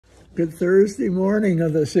Good Thursday morning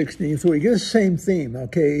of the 16th week. It's the same theme,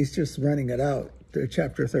 okay? He's just running it out to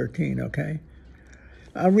chapter 13, okay?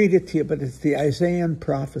 I'll read it to you, but it's the Isaiah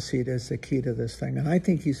prophecy that's the key to this thing. And I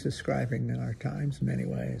think he's describing our times in many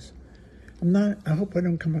ways. I hope I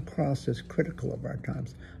don't come across as critical of our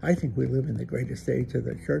times. I think we live in the greatest age of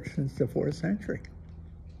the church since the 4th century.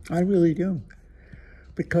 I really do.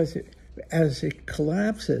 Because as it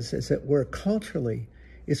collapses, as it were, culturally,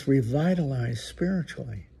 it's revitalized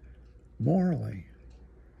spiritually, morally.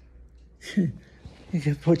 You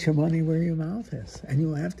can put your money where your mouth is. And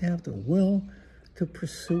you have to have the will to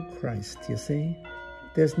pursue Christ, you see?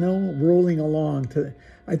 There's no rolling along to,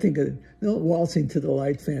 no waltzing to the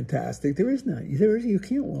light fantastic. There is none. You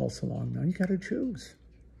can't waltz along now. You got to choose.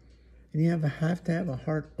 And you have to have a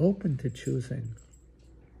heart open to choosing.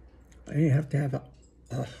 And you have to have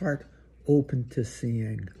a heart open to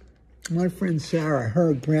seeing. My friend Sarah,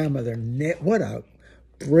 her grandmother, what a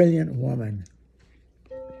brilliant woman.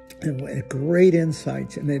 And great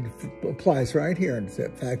insights. And it applies right here. In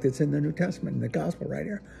fact, it's in the New Testament, in the Gospel right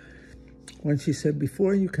here. When she said,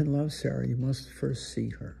 before you can love Sarah, you must first see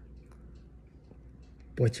her.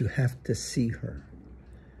 But you have to see her.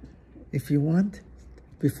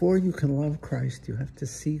 Before you can love Christ, you have to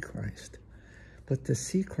see Christ. But to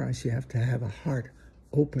see Christ, you have to have a heart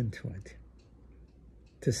open to it,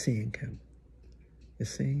 to seeing him. You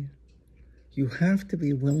see? You have to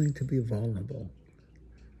be willing to be vulnerable.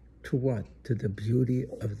 To what? To the beauty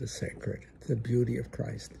of the sacred, the beauty of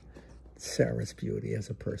Christ. Sarah's beauty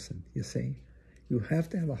as a person, you see? You have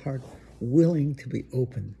to have a heart willing to be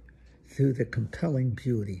open to the compelling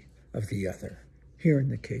beauty of the other. Here in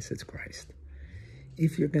the case, it's Christ.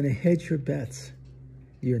 If you're going to hedge your bets,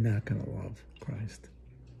 you're not going to love Christ.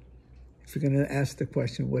 If you're going to ask the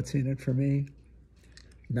question, what's in it for me?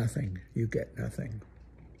 Nothing. You get nothing.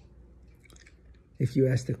 If you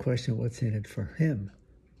ask the question, what's in it for him,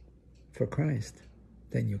 for Christ,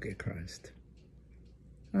 then you get Christ.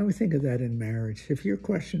 I would think of that in marriage. If your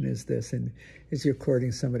question is this, and as you're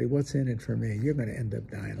courting somebody, what's in it for me? You're going to end up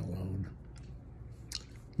dying alone.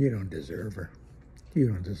 You don't deserve her. You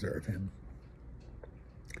don't deserve him.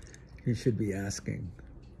 You should be asking,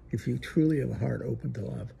 if you truly have a heart open to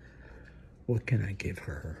love, what can I give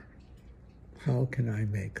her? How can I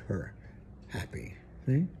make her happy?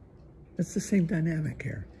 See? It's the same dynamic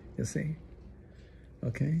here, you see?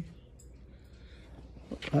 Okay?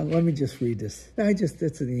 Let me just read this.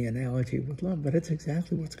 It's the analogy with love, but it's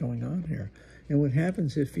exactly what's going on here. And what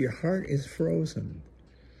happens if your heart is frozen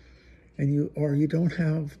and you don't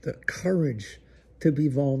have the courage to be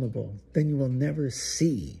vulnerable, then you will never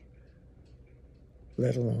see,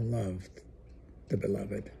 let alone love, the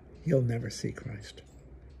beloved. You'll never see Christ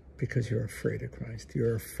because you're afraid of Christ.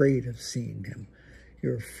 You're afraid of seeing him.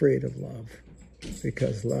 You're afraid of love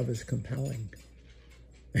because love is compelling.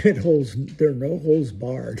 There are no holes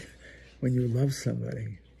barred when you love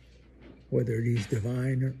somebody, whether he's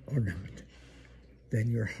divine or not. Then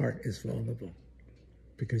your heart is vulnerable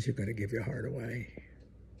because you're going to give your heart away.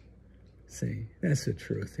 See, that's the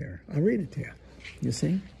truth here. I'll read it to you. You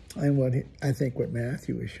see? And I think what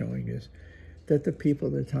Matthew is showing is that the people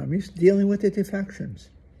at the time, he's dealing with the defections.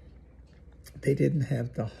 They didn't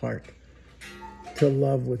have the heart to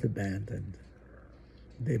love with abandon.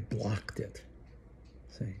 They blocked it.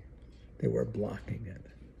 See, they were blocking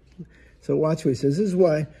it. So watch what he says. This is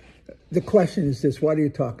why, the question is this, why do you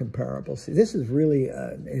talk in parables? See, this is really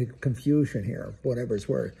a confusion here, whatever's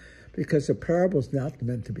worth, because a parable is not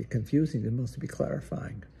meant to be confusing, it's meant to be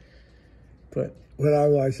clarifying. But what I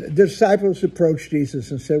was, the disciples approached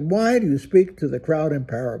Jesus and said, why do you speak to the crowd in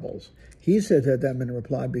parables? He said to them in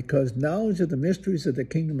reply, because knowledge of the mysteries of the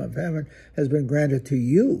kingdom of heaven has been granted to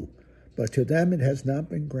you, but to them it has not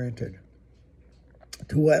been granted.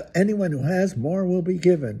 To anyone who has, more will be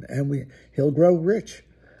given, and he'll grow rich.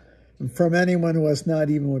 And from anyone who has not,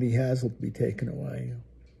 even what he has will be taken away.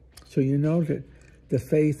 So you know that the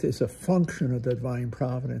faith is a function of the divine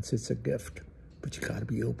providence. It's a gift, but you got to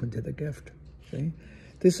be open to the gift. See?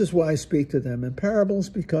 This is why I speak to them in parables,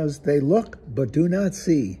 because they look but do not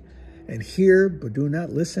see, and hear but do not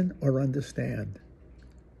listen or understand.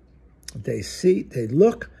 They see, they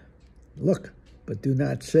look, but do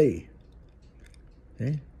not see.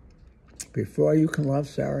 Okay? Before you can love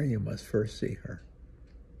Sarah, you must first see her.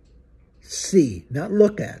 See, not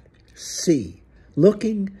look at, see.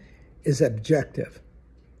 Looking is objective.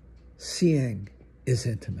 Seeing is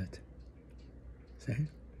intimate. See?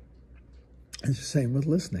 It's the same with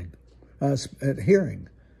listening, hearing.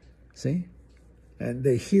 See? And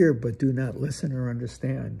they hear but do not listen or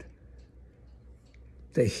understand.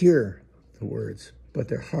 They hear the words, but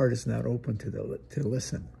their heart is not open to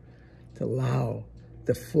listen. to allow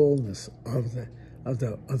the fullness of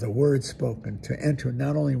the word spoken to enter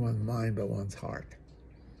not only one's mind but one's heart,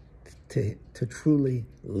 to truly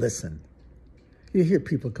listen. You hear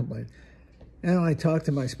people complain, and I talk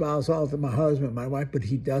to my spouse, all to my husband, my wife, but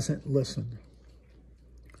he doesn't listen.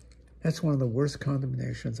 That's one of the worst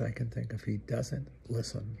condemnations I can think of. He doesn't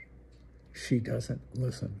listen. She doesn't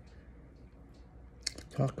listen.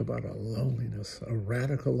 Talk about a loneliness, a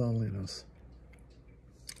radical loneliness,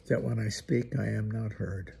 that when I speak, I am not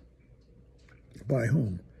heard. By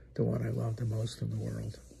whom? The one I love the most in the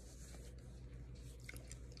world.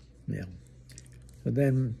 Yeah. And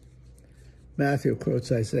then Matthew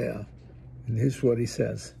quotes Isaiah, and here's what he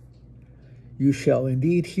says. You shall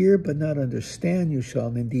indeed hear, but not understand. You shall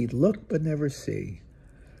indeed look, but never see.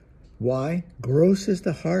 Why? Gross is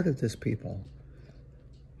the heart of this people.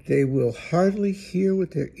 They will hardly hear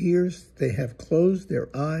with their ears. They have closed their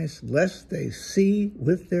eyes, lest they see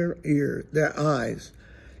with their eyes,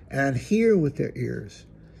 and hear with their ears,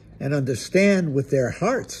 and understand with their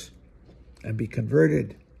hearts, and be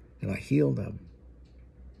converted, and I heal them.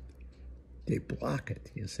 They block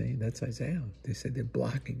it, you see. That's Isaiah. They said they're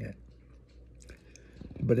blocking it.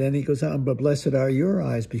 But then he goes on, but blessed are your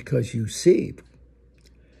eyes because you see,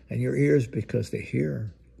 and your ears because they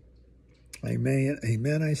hear. Amen,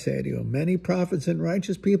 amen, I say to you, many prophets and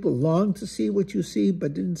righteous people long to see what you see,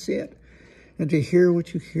 but didn't see it, and to hear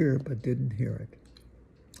what you hear, but didn't hear it.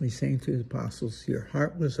 He's saying to his apostles, your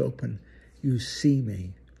heart was open, you see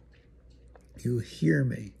me, you hear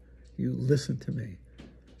me, you listen to me,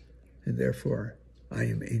 and therefore I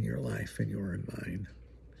am in your life and you're in mine.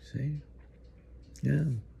 See? Yeah,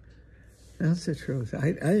 that's the truth.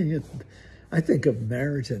 I think of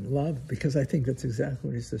marriage and love because I think that's exactly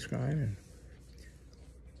what he's describing.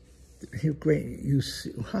 Great.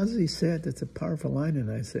 How does he say it? That's a powerful line in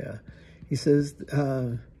Isaiah. He says,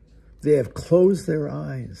 they have closed their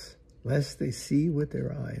eyes, lest they see with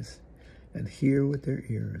their eyes and hear with their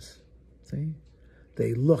ears. See?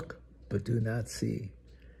 They look, but do not see.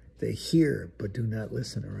 They hear, but do not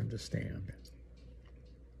listen or understand.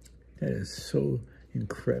 That is so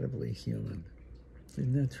incredibly human.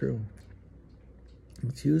 Isn't that true?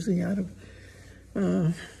 It's usually out of,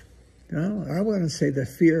 I want to say the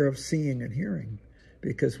fear of seeing and hearing,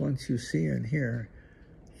 because once you see and hear,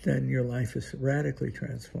 then your life is radically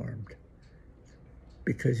transformed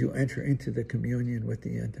because you enter into the communion with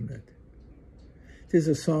the intimate. There's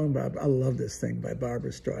a song by, I love this thing, by Barbra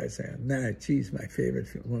Streisand. She's my favorite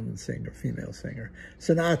woman singer, female singer.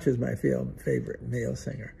 Sinatra's my favorite male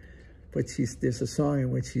singer. But there's a song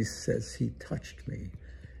in which he says, he touched me,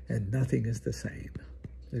 and nothing is the same.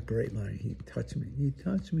 A great line, he touched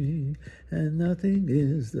me, and nothing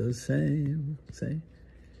is the same. See?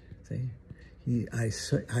 I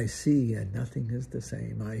see, and nothing is the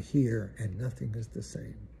same. I hear, and nothing is the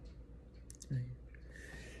same. See?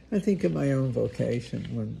 I think of my own vocation.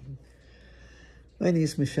 When my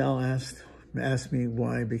niece Michelle asked me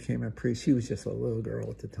why I became a priest. She was just a little girl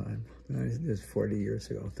at the time. This was 40 years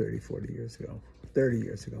ago, 30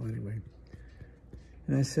 years ago anyway.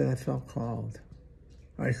 And I said, I felt called.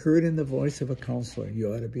 I heard in the voice of a counselor,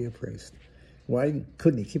 you ought to be a priest. Why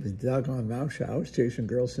couldn't he keep his doggone mouth shut? I was chasing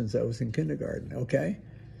girls since I was in kindergarten, okay?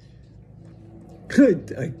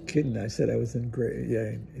 I kidding. I said I was in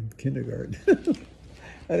kindergarten.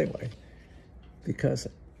 Anyway, because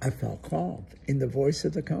I felt called in the voice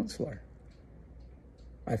of the counselor.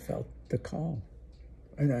 I felt the call.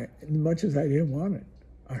 And as much as I didn't want it,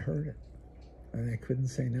 I heard it. And I couldn't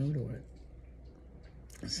say no to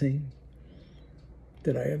it. See?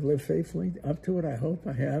 Did I have lived faithfully up to it? I hope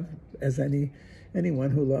I have, as anyone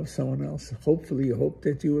who loves someone else. Hopefully you hope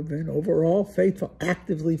that you have been overall faithful,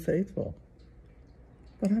 actively faithful.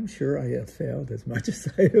 But I'm sure I have failed as much as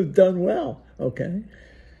I have done well, okay?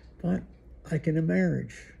 But like in a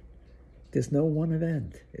marriage, there's no one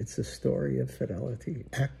event. It's a story of fidelity,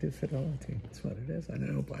 active fidelity. That's what it is. And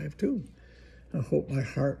I hope I have too. I hope my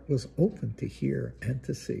heart was open to hear and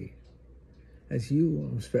to see. As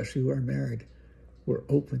you, especially who are married, were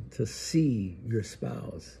open to see your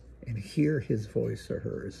spouse and hear his voice or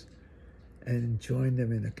hers and join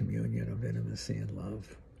them in a communion of intimacy and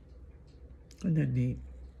love. Isn't that neat?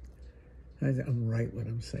 I'm right what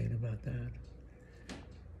I'm saying about that.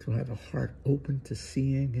 To have a heart open to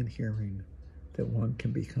seeing and hearing, that one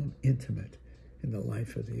can become intimate in the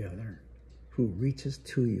life of the other, who reaches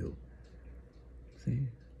to you, see,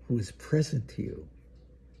 who is present to you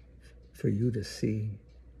for you to see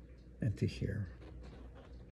and to hear.